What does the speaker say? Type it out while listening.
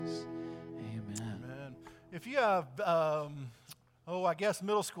If you have, I guess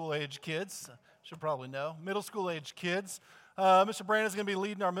middle school age kids, should probably know, middle school age kids, Mr. Brandon's going to be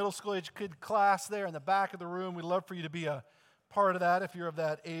leading our middle school age kid class there in the back of the room. We'd love for you to be a part of that if you're of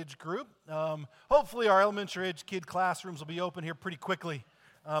that age group. Hopefully our elementary age kid classrooms will be open here pretty quickly.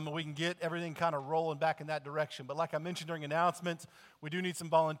 And we can get everything kind of rolling back in that direction. But like I mentioned during announcements, we do need some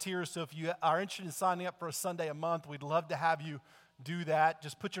volunteers. So if you are interested in signing up for a Sunday a month, we'd love to have you do that.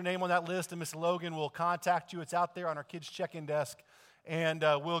 Just put your name on that list, and Miss Logan will contact you. It's out there on our kids' check-in desk, and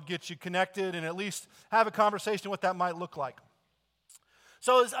we'll get you connected and at least have a conversation what that might look like.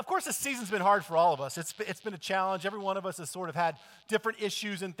 So, of course, this season's been hard for all of us. It's been a challenge. Every one of us has sort of had different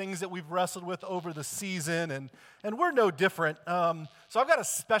issues and things that we've wrestled with over the season, and we're no different. So I've got a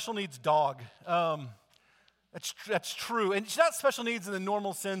special needs dog. That's true. And she's not special needs in the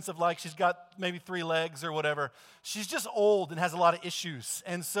normal sense of like she's got maybe 3 legs or whatever. She's just old and has a lot of issues.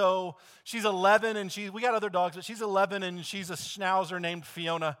 And so she's 11, and we got other dogs, but she's 11, and she's a schnauzer named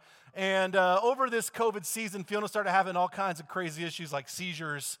Fiona. And over this COVID season, Fiona started having all kinds of crazy issues like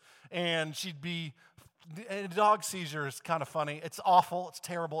seizures, and a dog seizure is kind of funny. It's awful, it's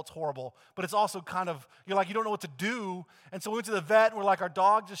terrible, it's horrible, but it's also kind of, you don't know what to do. And so we went to the vet, and we're like, our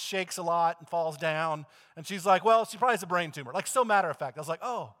dog just shakes a lot and falls down. And she's like, well, she probably has a brain tumor. Like, so matter of fact. I was like,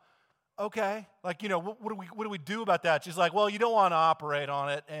 oh, okay. Like, what do we do about that? She's like, well, you don't want to operate on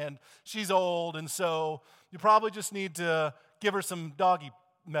it, and she's old, and so you probably just need to give her some doggy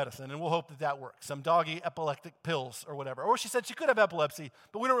medicine, and we'll hope that works. Some doggy epileptic pills or whatever. Or she said she could have epilepsy,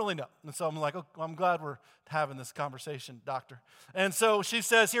 but we don't really know. And so I'm like, oh, I'm glad we're having this conversation, doctor. And so she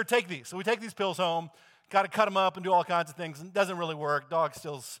says, here, take these. So we take these pills home, got to cut them up and do all kinds of things, and it doesn't really work. Dog's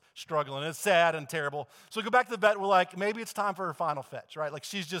still struggling. It's sad and terrible. So we go back to the vet. We're like, maybe it's time for her final fetch, right? Like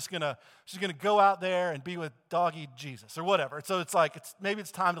she's gonna go out there and be with doggy Jesus or whatever. So it's like maybe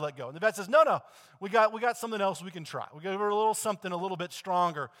it's time to let go. And the vet says, no, we got something else we can try. We give her a little something a little bit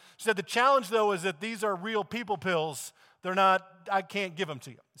stronger. She said the challenge though is that these are real people pills. They're not. I can't give them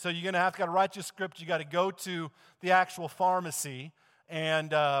to you. So you're gonna got to write your script. You got to go to the actual pharmacy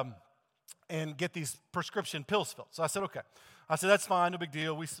and get these prescription pills filled. So I said, okay. I said, that's fine, no big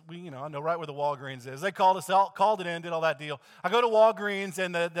deal. We I know right where the Walgreens is. They called us, called it in, did all that deal. I go to Walgreens,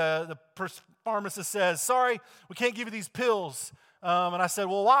 and the pharmacist says, sorry, we can't give you these pills. And I said,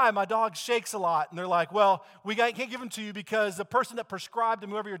 well, why? My dog shakes a lot. And they're like, well, can't give them to you because the person that prescribed them,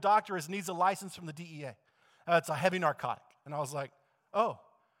 whoever your doctor is, needs a license from the DEA. It's a heavy narcotic. And I was like, oh,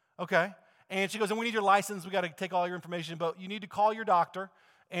 okay. And she goes, and we need your license. We got to take all your information, but you need to call your doctor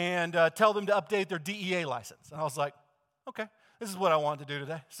and tell them to update their DEA license. And I was like, okay, this is what I wanted to do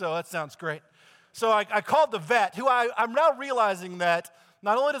today. So that sounds great. So I called the vet, who I'm now realizing that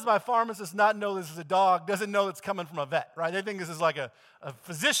not only does my pharmacist not know this is a dog, doesn't know it's coming from a vet, right? They think this is like a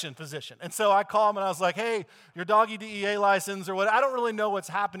physician. And so I call him and I was like, hey, your doggy DEA license or what, I don't really know what's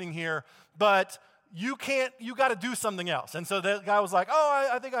happening here, but you got to do something else. And so the guy was like, oh,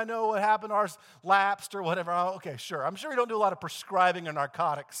 I think I know what happened. Ours lapsed or whatever. Oh, okay, sure. I'm sure you don't do a lot of prescribing of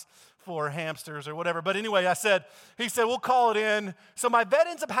narcotics for hamsters or whatever. But anyway, he said, we'll call it in. So my vet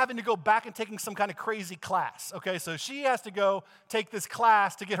ends up having to go back and taking some kind of crazy class. Okay, so she has to go take this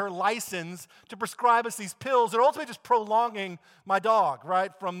class to get her license to prescribe us these pills that are ultimately just prolonging my dog,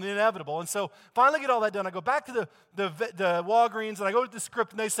 right, from the inevitable. And so finally get all that done. I go back to the Walgreens and I go to the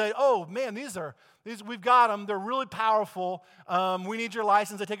script and they say, oh man, these we've got them. They're really powerful. We need your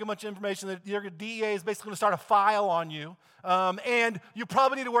license. They take a bunch of information. Your DEA is basically going to start a file on you. And you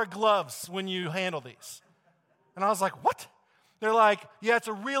probably need to wear gloves when you handle these. And I was like, what? They're like, yeah, it's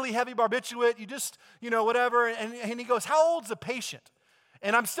a really heavy barbiturate. You just, whatever. And he goes, how old's the patient?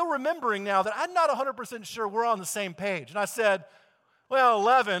 And I'm still remembering now that I'm not 100% sure we're on the same page. And I said, well,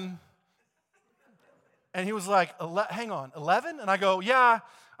 11. And he was like, hang on, 11? And I go, yeah.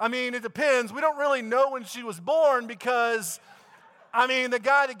 I mean, it depends. We don't really know when she was born because, the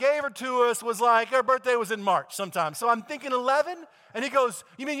guy that gave her to us was like, her birthday was in March sometime. So I'm thinking 11. And he goes,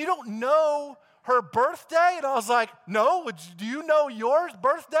 you mean you don't know her birthday? And I was like, no. Do you know your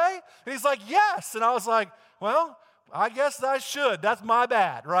birthday? And he's like, yes. And I was like, well, I guess I should. That's my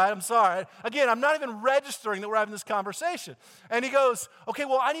bad, right? I'm sorry. Again, I'm not even registering that we're having this conversation. And he goes, okay,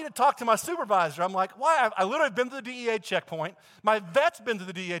 well, I need to talk to my supervisor. I'm like, why? I literally been to the DEA checkpoint. My vet's been to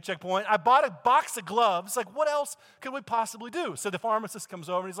the DEA checkpoint. I bought a box of gloves. Like, what else could we possibly do? So the pharmacist comes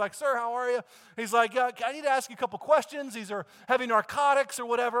over and he's like, sir, how are you? He's like, I need to ask you a couple questions. These are heavy narcotics or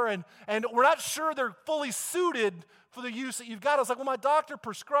whatever, and we're not sure they're fully suited for the use that you've got. I was like, well, my doctor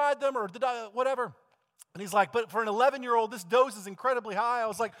prescribed them or whatever. And he's like, but for an 11-year-old, this dose is incredibly high. I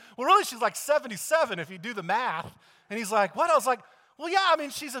was like, well, really, she's like 77 if you do the math. And he's like, what? I was like, well, yeah, I mean,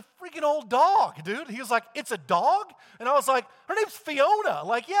 she's a freaking old dog, dude. He was like, it's a dog? And I was like, her name's Fiona.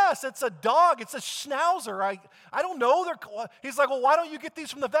 Like, yes, it's a dog. It's a schnauzer. I don't know. He's like, well, why don't you get these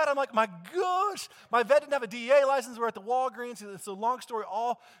from the vet? I'm like, my gosh. My vet didn't have a DEA license. We're at the Walgreens. So long story,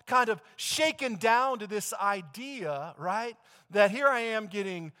 all kind of shaken down to this idea, right, that here I am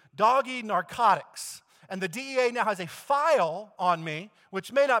getting doggy narcotics. And the DEA now has a file on me,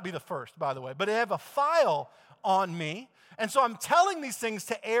 which may not be the first, by the way, but they have a file on me. And so I'm telling these things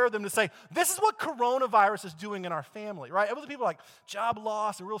to air them, to say, this is what coronavirus is doing in our family, right? Other people are like job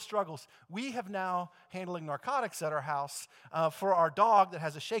loss and real struggles. We have now handling narcotics at our house for our dog that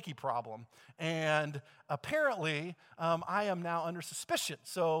has a shaky problem. And apparently, I am now under suspicion.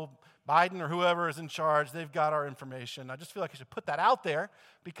 So Biden or whoever is in charge, they've got our information. I just feel like I should put that out there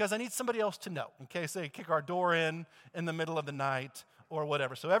because I need somebody else to know in case they kick our door in the middle of the night or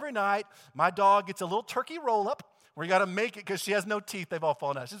whatever. So every night, my dog gets a little turkey roll-up where you got to make it because she has no teeth. They've all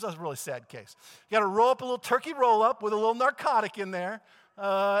fallen out. This is a really sad case. You got to roll up a little turkey roll-up with a little narcotic in there.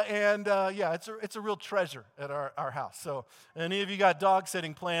 Yeah, it's a real treasure at our house. So any of you got dog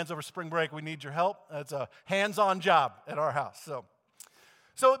sitting plans over spring break, we need your help. It's a hands-on job at our house.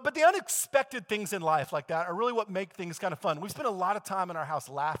 But the unexpected things in life like that are really what make things kind of fun. We spend a lot of time in our house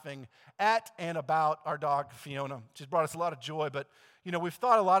laughing at and about our dog, Fiona. She's brought us a lot of joy, but, we've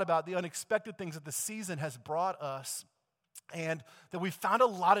thought a lot about the unexpected things that the season has brought us and that we've found a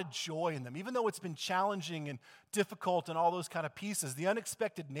lot of joy in them. Even though it's been challenging and difficult and all those kind of pieces, the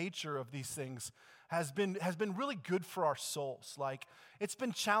unexpected nature of these things has been really good for our souls. Like, it's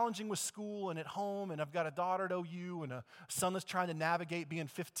been challenging with school and at home, and I've got a daughter at OU and a son that's trying to navigate being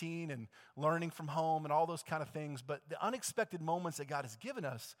 15 and learning from home and all those kind of things. But the unexpected moments that God has given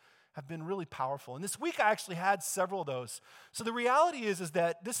us have been really powerful. And this week I actually had several of those. So the reality is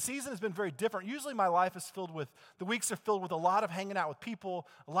that this season has been very different. Usually my life is the weeks are filled with a lot of hanging out with people,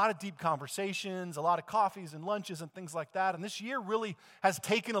 a lot of deep conversations, a lot of coffees and lunches and things like that. And this year really has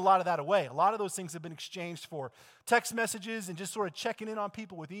taken a lot of that away. A lot of those things have been exchanged for text messages and just sort of checking in on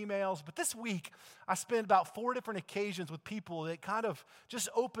people with emails. But this week I spent about 4 different occasions with people that kind of just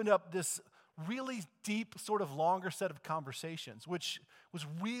opened up this really deep, sort of longer set of conversations, which was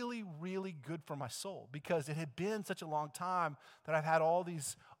really, really good for my soul because it had been such a long time that I've had all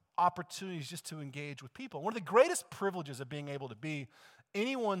these opportunities just to engage with people. One of the greatest privileges of being able to be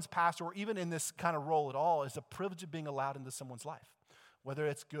anyone's pastor or even in this kind of role at all is the privilege of being allowed into someone's life, whether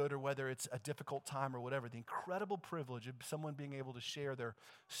it's good or whether it's a difficult time or whatever. The incredible privilege of someone being able to share their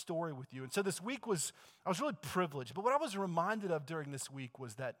story with you. And so this week I was really privileged. But what I was reminded of during this week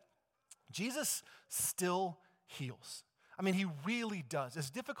was that Jesus still heals. I mean, he really does. As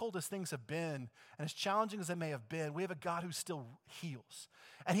difficult as things have been and as challenging as they may have been, we have a God who still heals.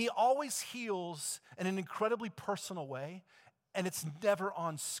 And he always heals in an incredibly personal way, and it's never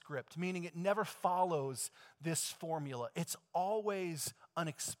on script, meaning it never follows this formula. It's always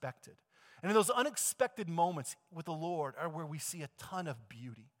unexpected. And in those unexpected moments with the Lord are where we see a ton of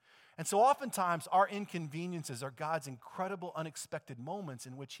beauty. And so oftentimes our inconveniences are God's incredible unexpected moments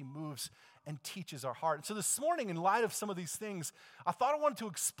in which he moves and teaches our heart. And so this morning, in light of some of these things, I thought I wanted to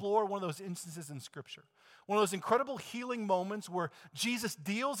explore one of those instances in Scripture. One of those incredible healing moments where Jesus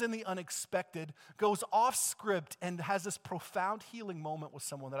deals in the unexpected, goes off script, and has this profound healing moment with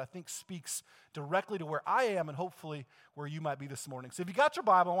someone that I think speaks directly to where I am and hopefully where you might be this morning. So if you got your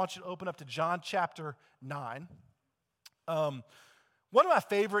Bible, I want you to open up to John chapter 9. One of my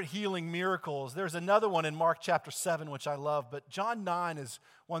favorite healing miracles, there's another one in Mark chapter 7, which I love, but John 9 is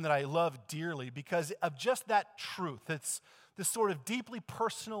one that I love dearly because of just that truth. It's this sort of deeply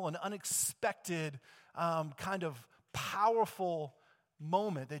personal and unexpected kind of powerful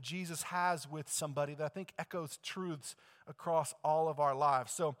moment that Jesus has with somebody that I think echoes truths across all of our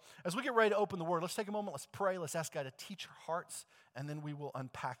lives. So as we get ready to open the Word, let's take a moment, let's pray, let's ask God to teach our hearts, and then we will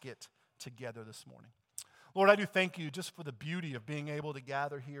unpack it together this morning. Lord, I do thank you just for the beauty of being able to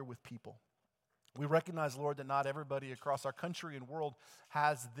gather here with people. We recognize, Lord, that not everybody across our country and world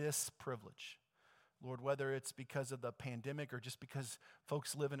has this privilege. Lord, whether it's because of the pandemic or just because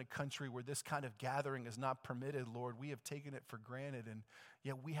folks live in a country where this kind of gathering is not permitted, Lord, we have taken it for granted, and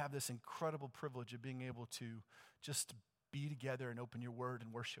yet we have this incredible privilege of being able to just be together and open your word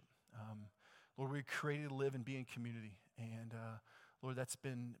and worship. Lord, we were created to live and be in community, and Lord, that's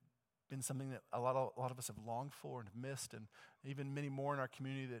been something that a lot of us have longed for and have missed, and even many more in our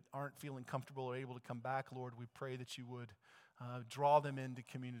community that aren't feeling comfortable or able to come back. Lord, we pray that you would draw them into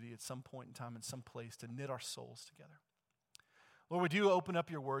community at some point in time in some place to knit our souls together. Lord, we do open up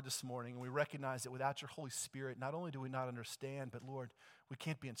your word this morning, and we recognize that without your Holy Spirit, not only do we not understand, but Lord, we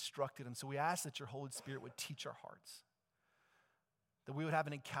can't be instructed, and so we ask that your Holy Spirit would teach our hearts. that we would have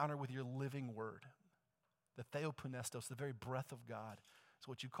an encounter with your living word. The theopneustos, the very breath of God, is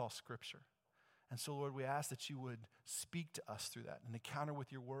what you call Scripture. And so, Lord, we ask that you would speak to us through that. An encounter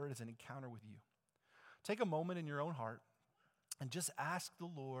with your word is an encounter with you. Take a moment in your own heart and just ask the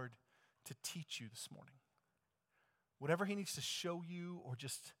Lord to teach you this morning. Whatever he needs to show you or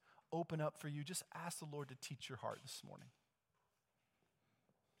just open up for you, just ask the Lord to teach your heart this morning.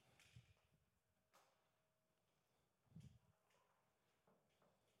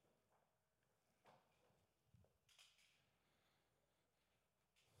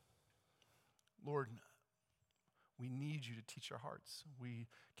 Lord, we need you to teach our hearts. We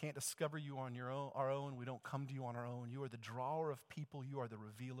can't discover you on our own. We don't come to you on our own. You are the drawer of people. You are the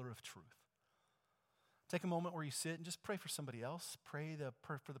revealer of truth. Take a moment where you sit and just pray for somebody else. Pray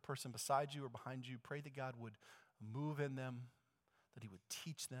for the person beside you or behind you. Pray that God would move in them, that he would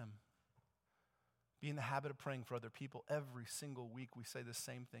teach them. Be in the habit of praying for other people. Every single week we say the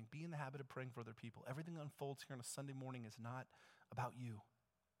same thing. Be in the habit of praying for other people. Everything that unfolds here on a Sunday morning is not about you.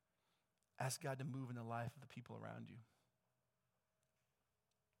 Ask God to move in the life of the people around you.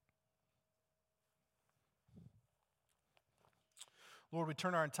 Lord, we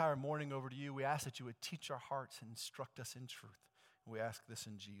turn our entire morning over to you. We ask that you would teach our hearts and instruct us in truth. We ask this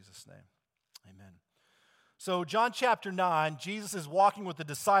in Jesus' name. Amen. So John chapter 9, Jesus is walking with the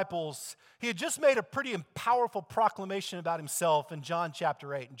disciples. He had just made a pretty powerful proclamation about himself in John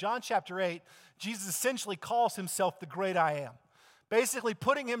chapter 8. In John chapter 8, Jesus essentially calls himself the great I am. Basically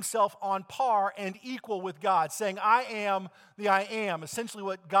putting himself on par and equal with God, saying, I am the I am, essentially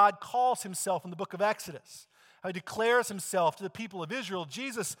what God calls himself in the book of Exodus. How he declares himself to the people of Israel.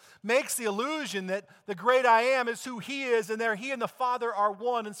 Jesus makes the illusion that the great I am is who he is, and there he and the Father are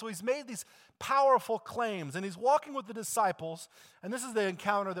one. And so he's made these powerful claims, and he's walking with the disciples, and this is the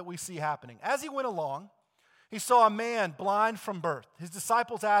encounter that we see happening. As he went along, he saw a man blind from birth. His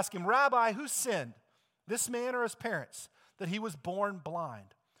disciples asked him, Rabbi, who sinned, this man or his parents, that he was born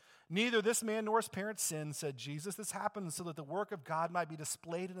blind? Neither this man nor his parents sinned, said Jesus. This happened so that the work of God might be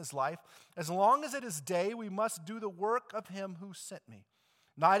displayed in his life. As long as it is day, we must do the work of him who sent me.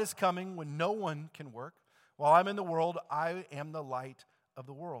 Night is coming when no one can work. While I'm in the world, I am the light of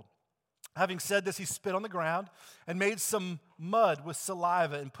the world. Having said this, he spit on the ground and made some mud with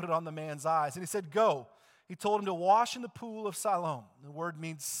saliva and put it on the man's eyes. And he said, go. He told him to wash in the pool of Siloam. The word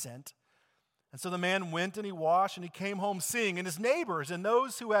means sent. And so the man went and he washed and he came home seeing. And his neighbors and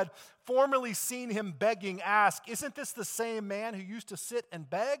those who had formerly seen him begging asked, isn't this the same man who used to sit and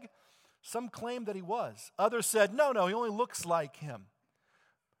beg? Some claimed that he was. Others said, no, he only looks like him.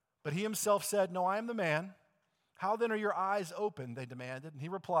 But he himself said, no, I am the man. How then are your eyes open? They demanded. And he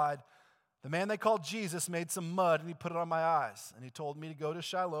replied, the man they called Jesus made some mud and he put it on my eyes. And he told me to go to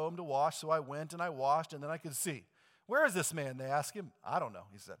Siloam to wash. So I went and I washed and then I could see. Where is this man? They asked him. I don't know,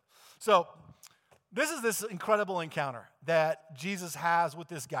 he said. So this is this incredible encounter that Jesus has with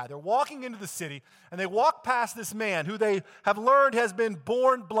this guy. They're walking into the city, and they walk past this man who they have learned has been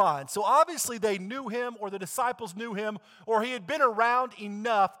born blind. So obviously they knew him, or the disciples knew him, or he had been around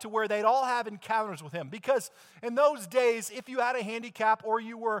enough to where they'd all have encounters with him. Because in those days, if you had a handicap, or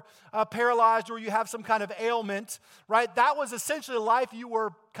you were paralyzed, or you have some kind of ailment, right, that was essentially a life you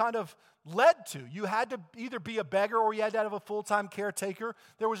were kind of led to. You had to either be a beggar or you had to have a full-time caretaker.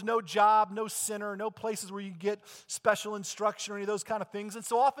 There was no job, no center, no places where you could get special instruction or any of those kind of things. And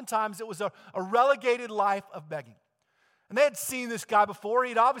so oftentimes it was a relegated life of begging. And they had seen this guy before.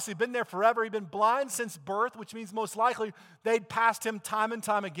 He'd obviously been there forever. He'd been blind since birth, which means most likely they'd passed him time and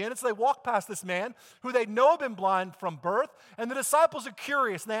time again. And so they walked past this man who they know had been blind from birth. And the disciples are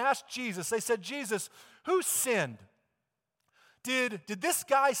curious, and they asked Jesus. They said, Jesus, who sinned? Did this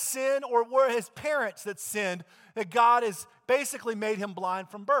guy sin, or were his parents that sinned, that God has basically made him blind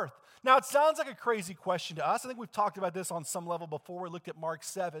from birth? Now, it sounds like a crazy question to us. I think we've talked about this on some level before. We looked at Mark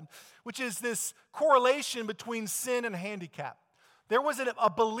 7, which is this correlation between sin and handicap. There was a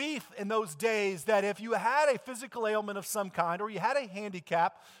belief in those days that if you had a physical ailment of some kind, or you had a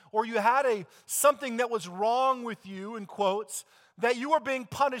handicap, or you had something that was wrong with you, in quotes, that you were being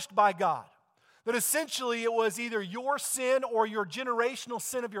punished by God. That essentially it was either your sin or your generational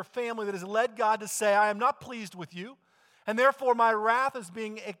sin of your family that has led God to say, I am not pleased with you, and therefore my wrath is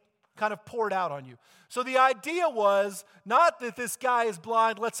being kind of poured out on you. So the idea was not that this guy is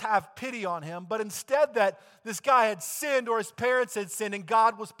blind, let's have pity on him, but instead that this guy had sinned or his parents had sinned and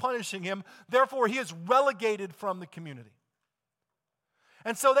God was punishing him, therefore he is relegated from the community.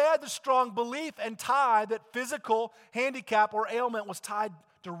 And so they had the strong belief and tie that physical handicap or ailment was tied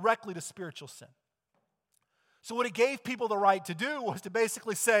directly to spiritual sin. So what it gave people the right to do was to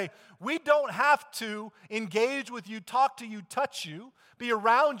basically say, we don't have to engage with you, talk to you, touch you, be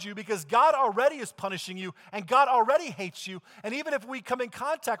around you, because God already is punishing you, and God already hates you, and even if we come in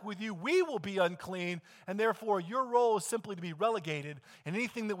contact with you, we will be unclean, and therefore your role is simply to be relegated, and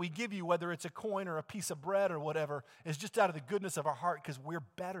anything that we give you, whether it's a coin or a piece of bread or whatever, is just out of the goodness of our heart because we're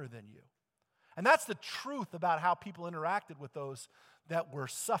better than you. And that's the truth about how people interacted with those that were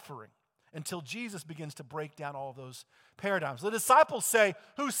suffering, until Jesus begins to break down all of those paradigms. The disciples say,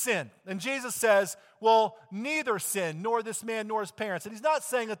 who sinned? And Jesus says, well, neither sinned, nor this man nor his parents. And he's not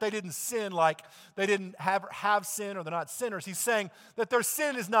saying that they didn't sin like they didn't have sin or they're not sinners. He's saying that their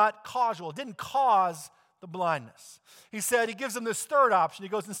sin is not causal. It didn't cause the blindness. He gives them this third option. He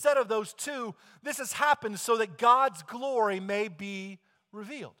goes, instead of those two, this has happened so that God's glory may be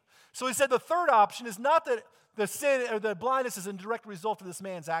revealed. So he said the third option is not that the sin or the blindness is a direct result of this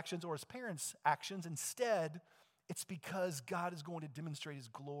man's actions or his parents' actions. Instead, it's because God is going to demonstrate his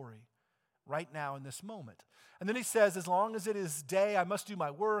glory right now in this moment. And then he says, as long as it is day, I must do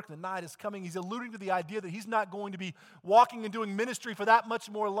my work, the night is coming. He's alluding to the idea that he's not going to be walking and doing ministry for that much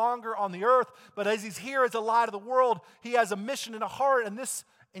more longer on the earth, but as he's here as a light of the world, he has a mission and a heart, and this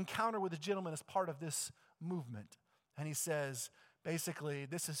encounter with the gentleman is part of this movement. And he says, basically,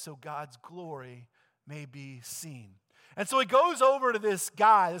 this is so God's glory may be seen. And so he goes over to this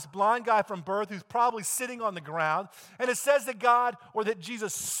guy, this blind guy from birth, who's probably sitting on the ground. And it says that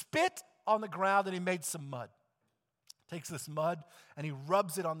Jesus spit on the ground and he made some mud. Takes this mud and he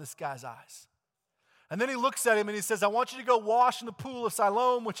rubs it on this guy's eyes. And then he looks at him and he says, I want you to go wash in the pool of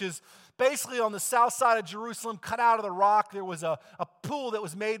Siloam, which is basically on the south side of Jerusalem, cut out of the rock. There was a pool that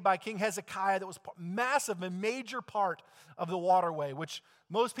was made by King Hezekiah that was massive, a major part of the waterway, which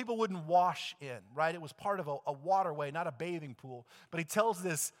most people wouldn't wash in, right? It was part of a waterway, not a bathing pool. But he tells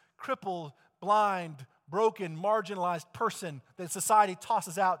this crippled, blind, broken, marginalized person that society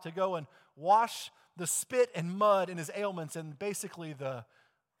tosses out to go and wash the spit and mud in his ailments and basically the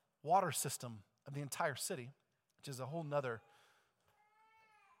water system of the entire city, which is a whole nother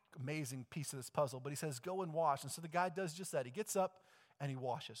amazing piece of this puzzle. But he says, go and wash. And so the guy does just that. He gets up and he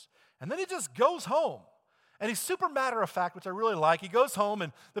washes. And then he just goes home. And he's super matter of fact, which I really like. He goes home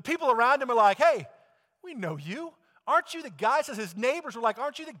and the people around him are like, hey, we know you. Aren't you the guy? Says his neighbors were like,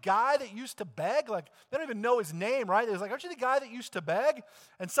 aren't you the guy that used to beg? Like, they don't even know his name, right? They was like, aren't you the guy that used to beg?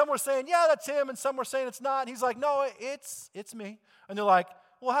 And some were saying, yeah, that's him. And some were saying it's not. And he's like, no, it's me. And they're like,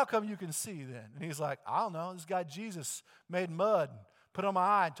 well, how come you can see then? And he's like, I don't know. This guy Jesus made mud, put on my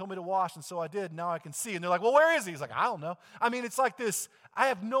eye, and told me to wash, and so I did. And now I can see. And they're like, well, where is he? He's like, I don't know. I mean, it's like this. I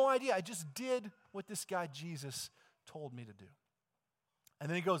have no idea. I just did what this guy Jesus told me to do. And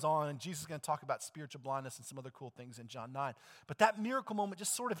then he goes on, and Jesus is going to talk about spiritual blindness and some other cool things in John 9. But that miracle moment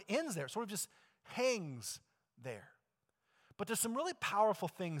just sort of ends there, sort of just hangs there. But there's some really powerful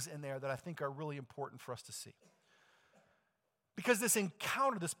things in there that I think are really important for us to see. Because this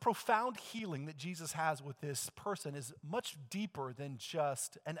encounter, this profound healing that Jesus has with this person is much deeper than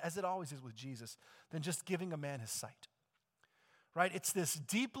just, and as it always is with Jesus, than just giving a man his sight. Right? It's this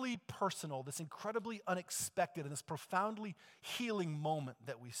deeply personal, this incredibly unexpected, and this profoundly healing moment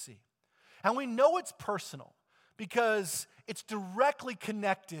that we see. And we know it's personal because it's directly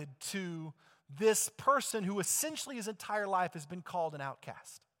connected to this person who essentially his entire life has been called an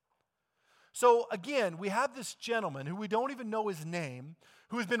outcast. So again, we have this gentleman who we don't even know his name,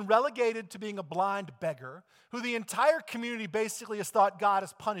 who has been relegated to being a blind beggar, who the entire community basically has thought God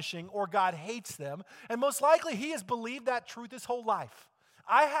is punishing or God hates them, and most likely he has believed that truth his whole life.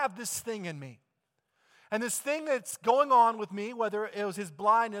 I have this thing in me. And this thing that's going on with me, whether it was his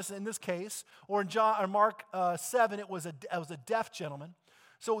blindness in this case, or in Mark 7, it was a deaf gentleman.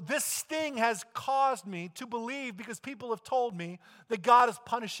 So this thing has caused me to believe, because people have told me, that God is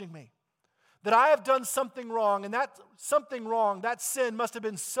punishing me. That I have done something wrong, and that something wrong, that sin must have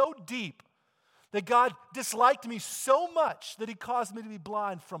been so deep that God disliked me so much that he caused me to be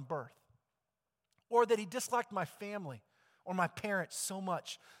blind from birth. Or that he disliked my family or my parents so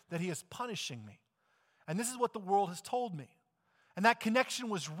much that he is punishing me. And this is what the world has told me. And that connection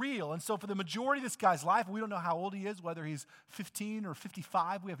was real. And so for the majority of this guy's life, we don't know how old he is, whether he's 15 or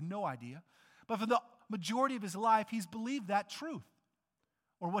 55, we have no idea. But for the majority of his life, he's believed that truth.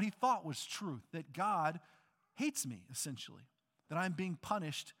 Or what he thought was truth, that God hates me, essentially. That I'm being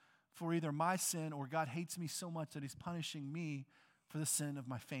punished for either my sin or God hates me so much that he's punishing me for the sin of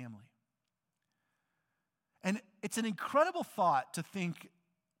my family. And it's an incredible thought to think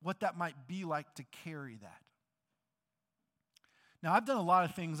what that might be like to carry that. Now, I've done a lot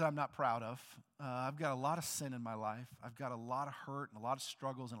of things that I'm not proud of. I've got a lot of sin in my life. I've got a lot of hurt and a lot of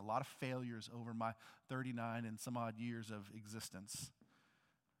struggles and a lot of failures over my 39 and some odd years of existence.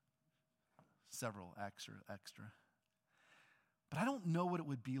 Several extra. But I don't know what it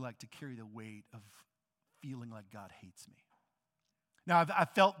would be like to carry the weight of feeling like God hates me. Now,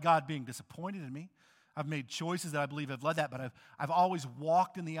 I've felt God being disappointed in me. I've made choices that I believe have led that, but I've always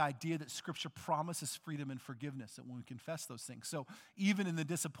walked in the idea that Scripture promises freedom and forgiveness, that when we confess those things. So even in the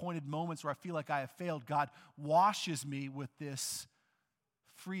disappointed moments where I feel like I have failed, God washes me with this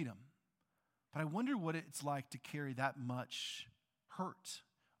freedom. But I wonder what it's like to carry that much hurt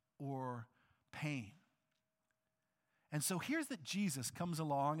or pain. And so here's that Jesus comes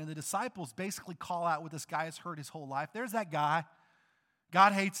along, and the disciples basically call out what this guy has hurt his whole life. There's that guy.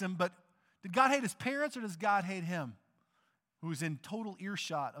 God hates him, but did God hate his parents or does God hate him? Who's in total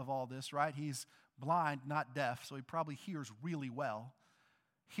earshot of all this, right? He's blind, not deaf, so he probably hears really well.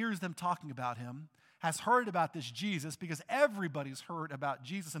 Hears them talking about him, has heard about this Jesus because everybody's heard about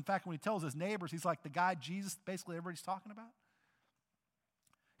Jesus. In fact, when he tells his neighbors, he's like the guy Jesus basically everybody's talking about.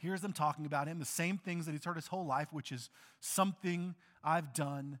 Hears them talking about him, the same things that he's heard his whole life, which is something I've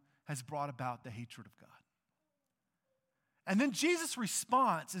done has brought about the hatred of God. And then Jesus'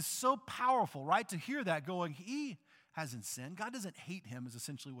 response is so powerful, right? To hear that going, he hasn't sinned. God doesn't hate him is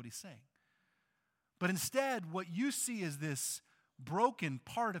essentially what he's saying. But instead, what you see is this broken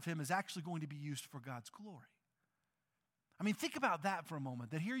part of him is actually going to be used for God's glory. I mean, think about that for a moment,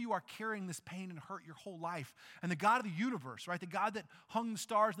 that here you are carrying this pain and hurt your whole life, and the God of the universe, right, the God that hung the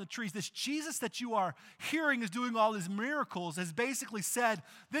stars and the trees, this Jesus that you are hearing is doing all these miracles, has basically said,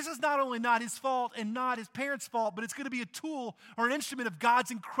 this is not only not his fault and not his parents' fault, but it's going to be a tool or an instrument of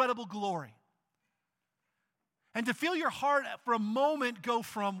God's incredible glory. And to feel your heart for a moment go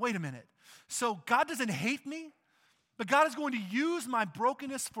from, wait a minute, so God doesn't hate me, but God is going to use my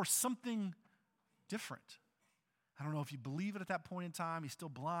brokenness for something different. I don't know if you believe it at that point in time. He's still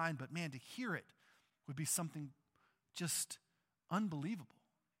blind, but man, to hear it would be something just unbelievable.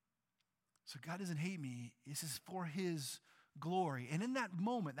 So God doesn't hate me. This is for his glory. And in that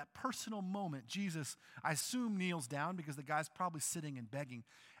moment, that personal moment, Jesus, I assume, kneels down because the guy's probably sitting and begging,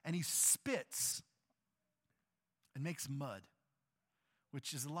 and he spits and makes mud,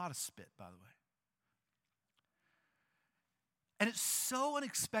 which is a lot of spit, by the way. And it's so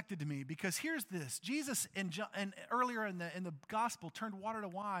unexpected to me because here's this. Jesus and earlier in the gospel turned water to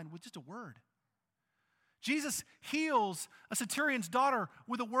wine with just a word. Jesus heals a centurion's daughter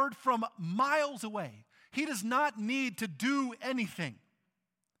with a word from miles away. He does not need to do anything.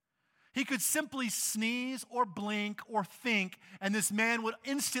 He could simply sneeze or blink or think, and this man would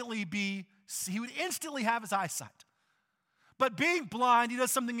instantly have his eyesight. But being blind, he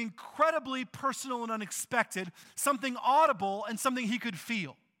does something incredibly personal and unexpected, something audible and something he could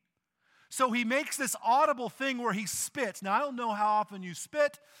feel. So he makes this audible thing where he spits. Now, I don't know how often you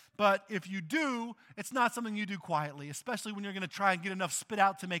spit, but if you do, it's not something you do quietly, especially when you're going to try and get enough spit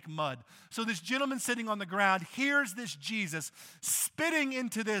out to make mud. So this gentleman sitting on the ground hears this Jesus spitting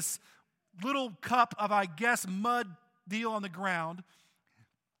into this little cup of, I guess, mud deal on the ground,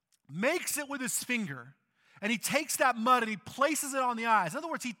 makes it with his finger, and he takes that mud and he places it on the eyes. In other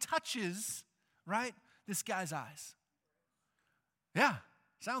words, he touches, right, this guy's eyes. Yeah,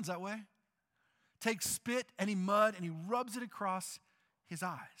 sounds that way. Takes spit and he rubs it across his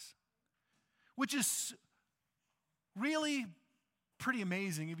eyes, which is really pretty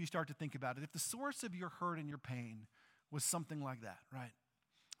amazing if you start to think about it. If the source of your hurt and your pain was something like that, right?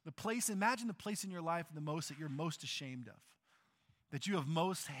 Imagine the place in your life that you're most ashamed of, that you have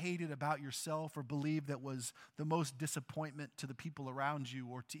most hated about yourself or believed that was the most disappointment to the people around you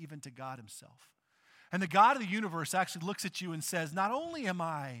or even to God himself. And the God of the universe actually looks at you and says, not only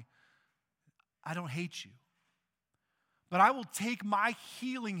I don't hate you, but I will take my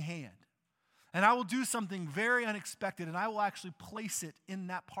healing hand and I will do something very unexpected and I will actually place it in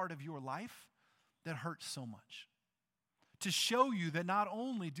that part of your life that hurts so much to show you that not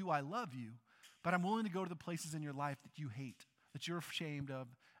only do I love you, but I'm willing to go to the places in your life that you hate, that you're ashamed of,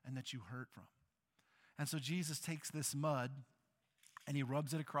 and that you hurt from. And so Jesus takes this mud and he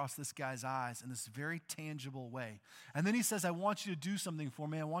rubs it across this guy's eyes in this very tangible way. And then he says, I want you to do something for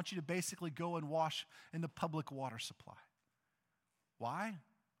me. I want you to basically go and wash in the public water supply. Why?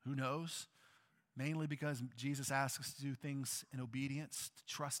 Who knows? Mainly because Jesus asks us to do things in obedience,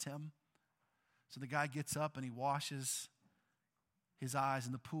 to trust him. So the guy gets up and he washes his eyes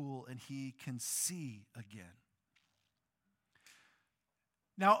in the pool and he can see again.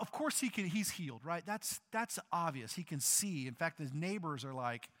 Now, of course, he's healed, right? That's obvious. He can see. In fact, his neighbors are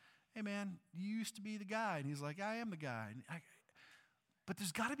like, hey, man, you used to be the guy. And he's like, I am the guy. But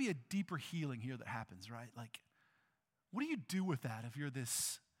there's got to be a deeper healing here that happens, right? Like, what do you do with that if you're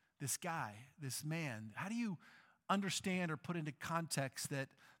this guy, this man? How do you understand or put into context that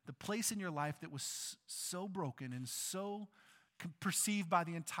the place in your life that was so broken and so perceived by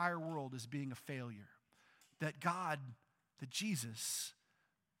the entire world as being a failure, that Jesus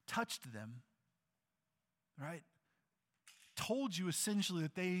touched them, right? Told you essentially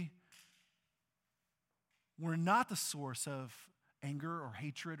that they were not the source of anger or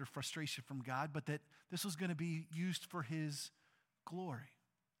hatred or frustration from God, but that this was going to be used for his glory.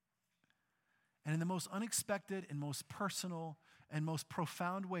 And in the most unexpected and most personal and most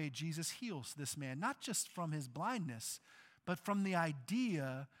profound way, Jesus heals this man, not just from his blindness, but from the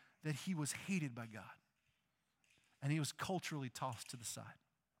idea that he was hated by God and he was culturally tossed to the side.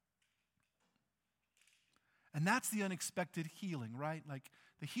 And that's the unexpected healing, right? Like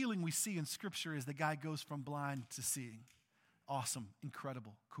the healing we see in Scripture is the guy goes from blind to seeing. Awesome,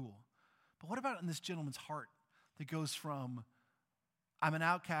 incredible, cool. But what about in this gentleman's heart that goes from, I'm an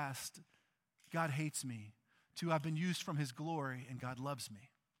outcast, God hates me, to I've been used from his glory and God loves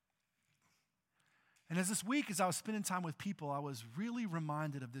me? And as this week, as I was spending time with people, I was really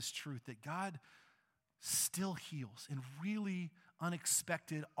reminded of this truth that God still heals in really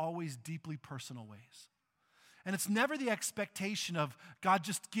unexpected, always deeply personal ways. And it's never the expectation of God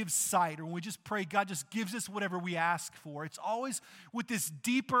just gives sight, or when we just pray, God just gives us whatever we ask for. It's always with this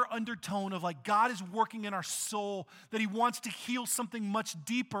deeper undertone of like God is working in our soul, that he wants to heal something much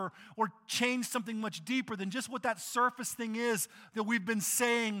deeper or change something much deeper than just what that surface thing is that we've been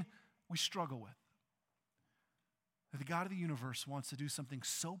saying we struggle with. That the God of the universe wants to do something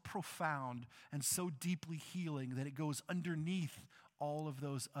so profound and so deeply healing that it goes underneath all of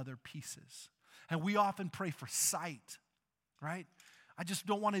those other pieces. And we often pray for sight, right? I just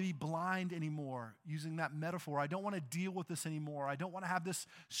don't want to be blind anymore, using that metaphor. I don't want to deal with this anymore. I don't want to have this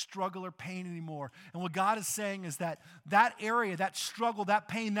struggle or pain anymore. And what God is saying is that area, that struggle, that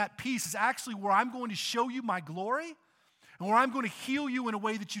pain, that peace is actually where I'm going to show you my glory and where I'm going to heal you in a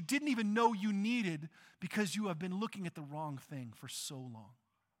way that you didn't even know you needed because you have been looking at the wrong thing for so long.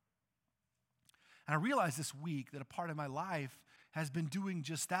 And I realized this week that a part of my life has been doing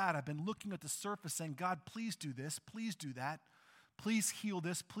just that. I've been looking at the surface saying, God, please do this, please do that, please heal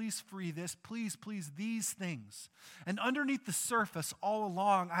this, please free this, please, these things. And underneath the surface all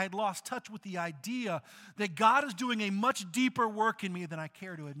along, I had lost touch with the idea that God is doing a much deeper work in me than I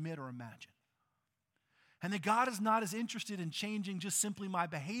care to admit or imagine. And that God is not as interested in changing just simply my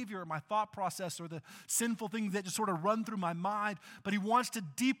behavior or my thought process or the sinful things that just sort of run through my mind, but he wants to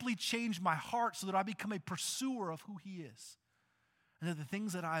deeply change my heart so that I become a pursuer of who he is. And that the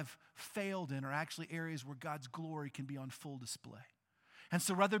things that I've failed in are actually areas where God's glory can be on full display. And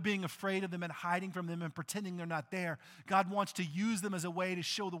so rather being afraid of them and hiding from them and pretending they're not there, God wants to use them as a way to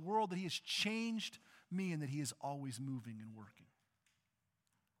show the world that he has changed me and that he is always moving and working.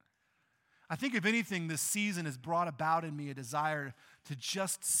 I think if anything, this season has brought about in me a desire to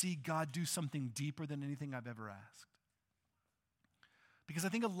just see God do something deeper than anything I've ever asked. Because I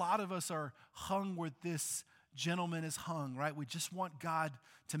think a lot of us are hung with this gentleman is hung, right? We just want God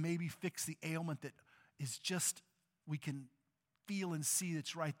to maybe fix the ailment that is just, we can feel and see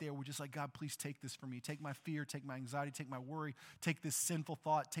that's right there. We're just like, God, please take this from me. Take my fear, take my anxiety, take my worry, take this sinful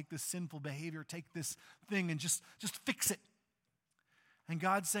thought, take this sinful behavior, take this thing and just fix it. And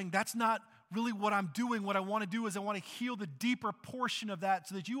God's saying, that's not really what I'm doing. What I want to do is I want to heal the deeper portion of that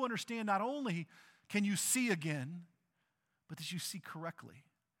so that you understand not only can you see again, but that you see correctly.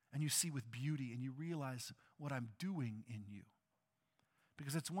 And you see with beauty and you realize what I'm doing in you.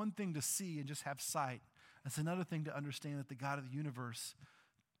 Because it's one thing to see and just have sight. It's another thing to understand that the God of the universe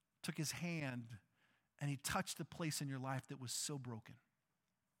took his hand and he touched the place in your life that was so broken.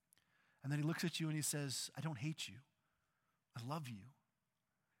 And then he looks at you and he says, I don't hate you. I love you.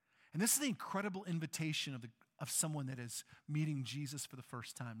 And this is the incredible invitation of someone that is meeting Jesus for the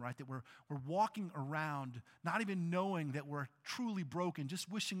first time, right? That we're walking around not even knowing that we're truly broken, just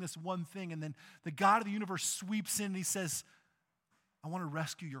wishing this one thing. And then the God of the universe sweeps in and he says, I want to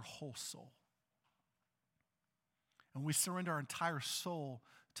rescue your whole soul. And we surrender our entire soul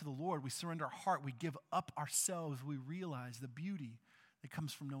to the Lord. We surrender our heart. We give up ourselves. We realize the beauty that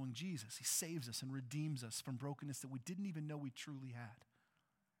comes from knowing Jesus. He saves us and redeems us from brokenness that we didn't even know we truly had.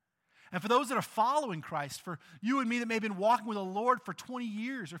 And for those that are following Christ, for you and me that may have been walking with the Lord for 20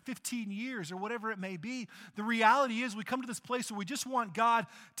 years or 15 years or whatever it may be, the reality is we come to this place where we just want God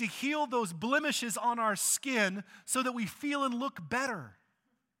to heal those blemishes on our skin so that we feel and look better.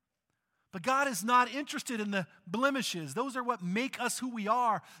 But God is not interested in the blemishes. Those are what make us who we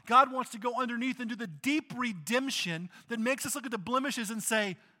are. God wants to go underneath and do the deep redemption that makes us look at the blemishes and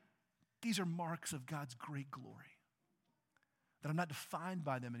say, these are marks of God's great glory. That I'm not defined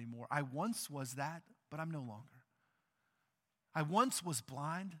by them anymore. I once was that, but I'm no longer. I once was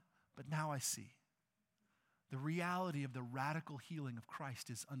blind, but now I see. The reality of the radical healing of Christ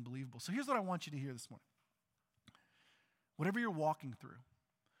is unbelievable. So here's what I want you to hear this morning. Whatever you're walking through,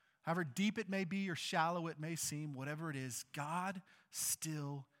 however deep it may be or shallow it may seem, whatever it is, God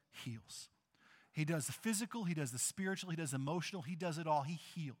still heals. He does the physical, he does the spiritual, he does the emotional, he does it all. He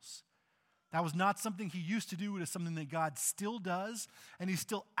heals. That was not something he used to do. It is something that God still does, and he's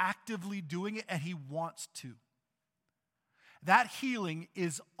still actively doing it, and he wants to. That healing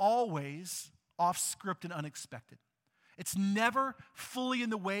is always off script and unexpected. It's never fully in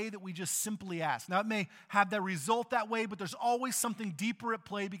the way that we just simply ask. Now, it may have that result that way, but there's always something deeper at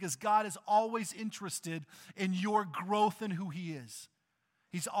play because God is always interested in your growth in who he is.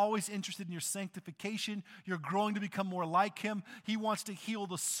 He's always interested in your sanctification, your growing to become more like him. He wants to heal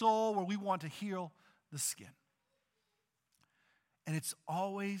the soul where we want to heal the skin. And it's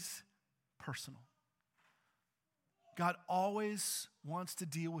always personal. God always wants to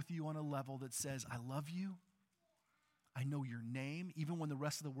deal with you on a level that says, I love you. I know your name. Even when the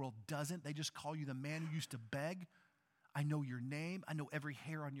rest of the world doesn't, they just call you the man who used to beg. I know your name. I know every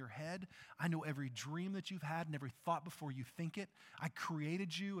hair on your head. I know every dream that you've had and every thought before you think it. I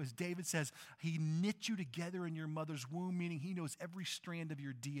created you. As David says, he knit you together in your mother's womb, meaning he knows every strand of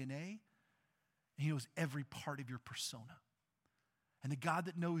your DNA. And he knows every part of your persona. And the God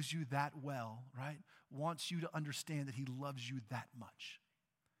that knows you that well, right, wants you to understand that he loves you that much.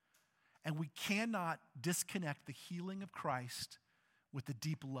 And we cannot disconnect the healing of Christ with the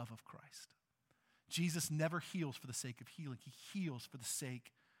deep love of Christ. Jesus never heals for the sake of healing. He heals for the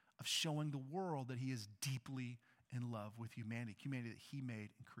sake of showing the world that he is deeply in love with humanity that he made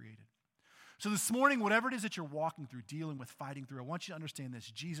and created. So this morning, whatever it is that you're walking through, dealing with, fighting through, I want you to understand this.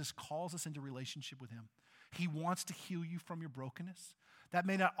 Jesus calls us into relationship with him. He wants to heal you from your brokenness. That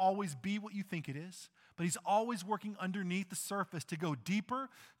may not always be what you think it is, but he's always working underneath the surface to go deeper,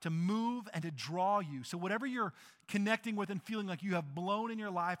 to move, and to draw you. So whatever you're connecting with and feeling like you have blown in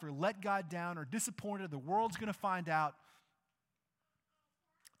your life or let God down or disappointed, the world's going to find out,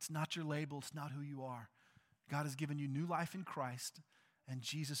 it's not your label, it's not who you are. God has given you new life in Christ, and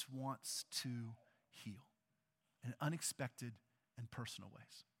Jesus wants to heal in unexpected and personal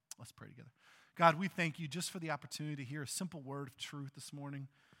ways. Let's pray together. God, we thank you just for the opportunity to hear a simple word of truth this morning.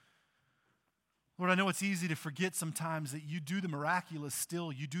 Lord, I know it's easy to forget sometimes that you do the miraculous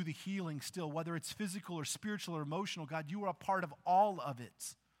still. You do the healing still, whether it's physical or spiritual or emotional. God, you are a part of all of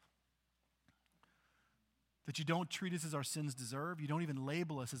it. That you don't treat us as our sins deserve. You don't even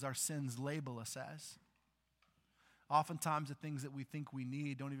label us as our sins label us as. Oftentimes the things that we think we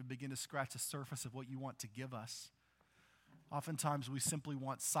need don't even begin to scratch the surface of what you want to give us. Oftentimes we simply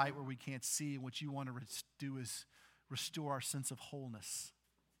want sight where we can't see, and what you want to do is restore our sense of wholeness.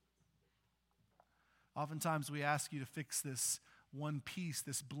 Oftentimes we ask you to fix this one piece,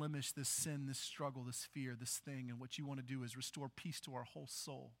 this blemish, this sin, this struggle, this fear, this thing, and what you want to do is restore peace to our whole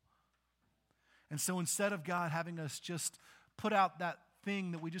soul. And so instead of God having us just put out that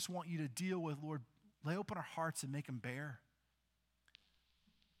thing that we just want you to deal with, Lord, lay open our hearts and make them bare.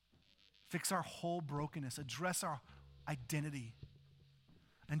 Fix our whole brokenness, address our identity,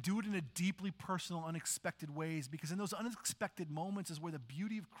 and do it in a deeply personal, unexpected ways, because in those unexpected moments is where the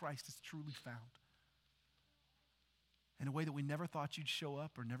beauty of Christ is truly found. In a way that we never thought you'd show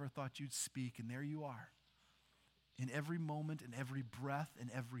up or never thought you'd speak, and there you are. In every moment, in every breath,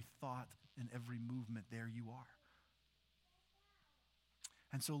 in every thought, in every movement, there you are.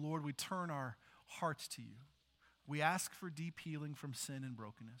 And so, Lord, we turn our hearts to you. We ask for deep healing from sin and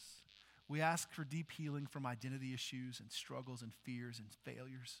brokenness. We ask for deep healing from identity issues and struggles and fears and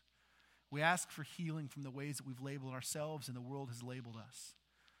failures. We ask for healing from the ways that we've labeled ourselves and the world has labeled us.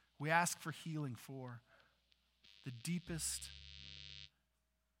 We ask for healing for the deepest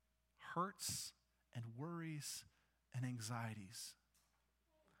hurts and worries and anxieties.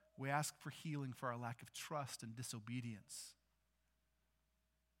 We ask for healing for our lack of trust and disobedience.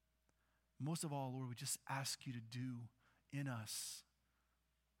 Most of all, Lord, we just ask you to do in us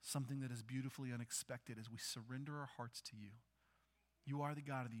something that is beautifully unexpected as we surrender our hearts to you. You are the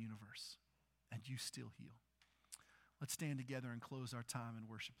God of the universe, and you still heal. Let's stand together and close our time in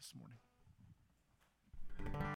worship this morning.